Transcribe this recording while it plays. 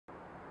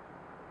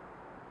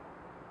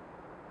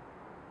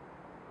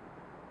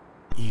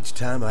Each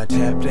time I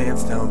tap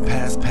dance down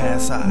past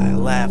I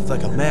laugh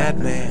like a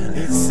madman.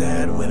 It's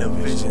sad when a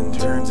vision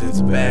turns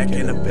its back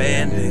and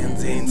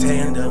abandons in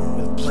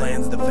tandem with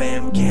plans the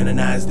fam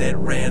canonized at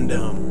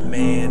random.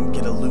 Man,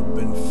 get a loop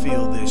and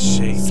feel this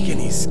shake.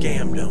 Skinny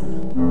scammed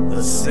them.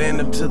 Let's send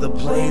them to the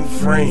plane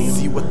frame,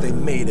 see what they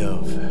made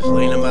of.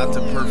 Plane them out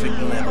to perfect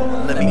level.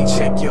 Let me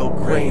check your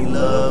grain,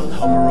 love.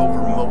 Hover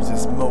over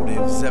Moses'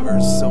 motives ever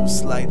so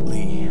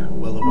slightly.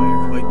 Well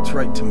aware, quite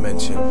trite to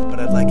mention, but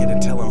I'd like you to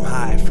tell him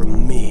hi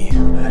from me.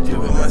 I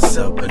do it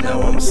myself, but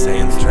now I'm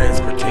sans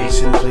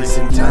transportation, place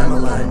and time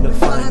aligned to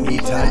find me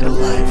tied to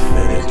life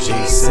and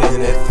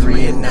adjacent at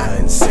 3 and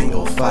 9.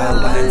 Single file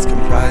lines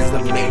comprise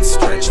the main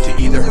stretch to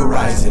either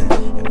horizon.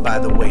 And by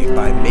the way,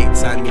 by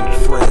mates I mean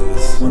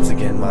friends. Once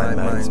again, my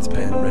mind's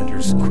pen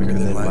renders quicker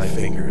than my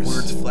fingers.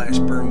 Words flash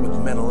burn with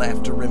mental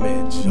after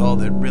image, all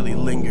that really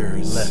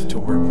lingers. Left to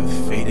work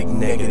with fading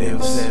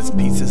negatives as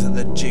pieces of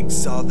the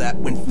jigsaw that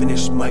when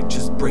finished might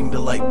just bring to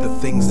light the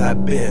things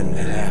I've been.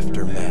 An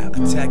aftermath.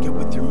 Attack it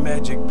with your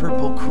magic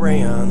purple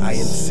crayon. I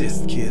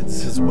insist,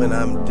 kids, cause when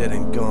I'm dead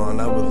and gone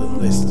I will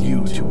enlist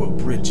you to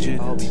abridge it.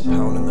 I'll be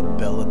pounding the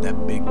bell at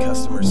that big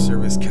customer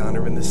service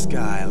counter in the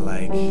sky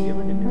like... Do you have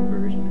like a new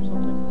version or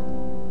something?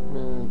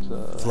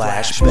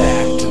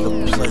 Flashback to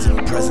the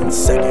pleasant present,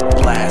 second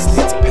blast.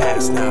 It's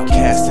past now,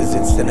 cast as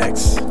instant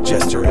X.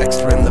 Gesture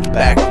extra in the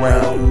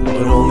background,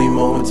 but only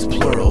moments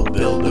plural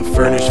build to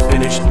furnish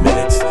finished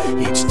minutes.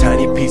 Each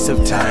tiny piece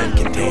of time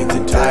contains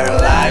entire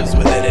lives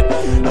within it.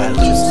 I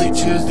loosely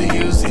choose to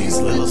use these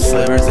little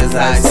slivers as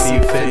I see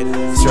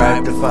fit.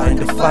 Strive to find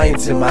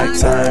defiance in my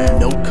time,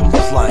 no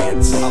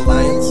compliance.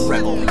 Alliance,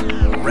 rebel,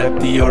 rep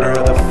the order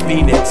of the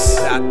phoenix.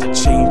 Out to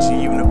change the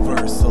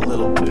universe a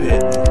little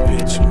bit,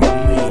 bitch, we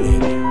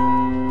mean it.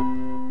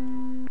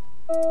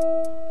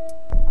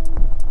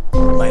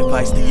 My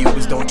advice to you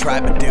is don't try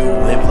but do.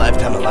 Live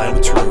lifetime aligned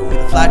with true.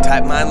 The fly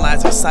type mind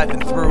lies are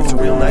siphoned through. It's a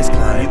real nice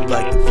climb, you'd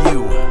like the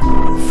view.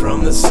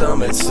 From the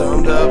summit,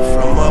 summed up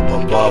from up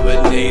above it.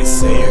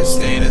 Naysayers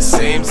stay the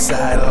same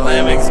side.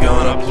 Lemming's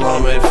gonna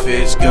plummet,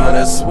 fish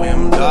gonna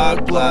swim,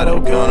 dog blotto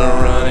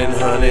gonna run and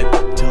hunt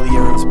it till he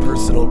earns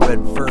personal red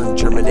fern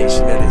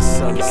germination at his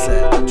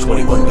sunset.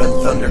 21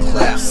 gun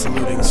thunderclap,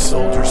 saluting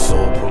soldier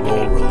soul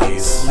parole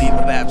release. Leave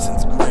of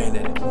absence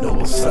granted.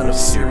 Noble son of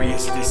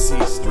Sirius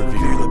deceased,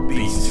 revere the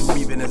beast, who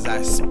even as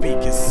I speak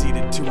is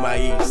seated to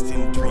my east,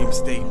 in dream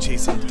state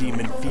chasing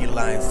demon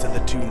felines to the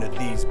tune of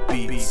these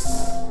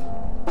beats.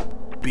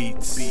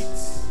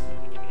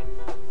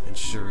 And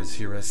sure as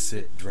here I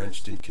sit,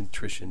 drenched in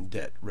contrition,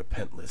 debt,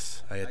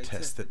 repentless, I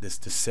attest that this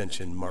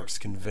dissension marks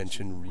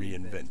convention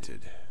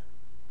reinvented.